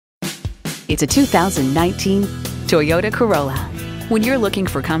It's a 2019 Toyota Corolla. When you're looking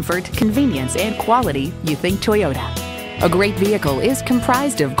for comfort, convenience, and quality, you think Toyota. A great vehicle is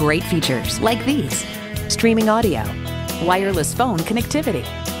comprised of great features like these: streaming audio, wireless phone connectivity,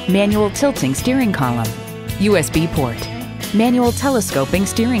 manual tilting steering column, USB port, manual telescoping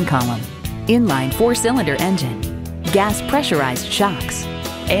steering column, inline 4-cylinder engine, gas pressurized shocks,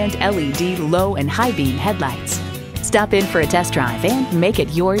 and LED low and high beam headlights. Stop in for a test drive and make it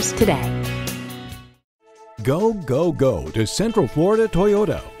yours today. Go, go, go to Central Florida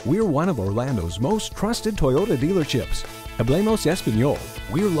Toyota. We're one of Orlando's most trusted Toyota dealerships. Hablemos Espanol.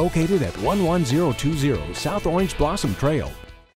 We're located at 11020 South Orange Blossom Trail.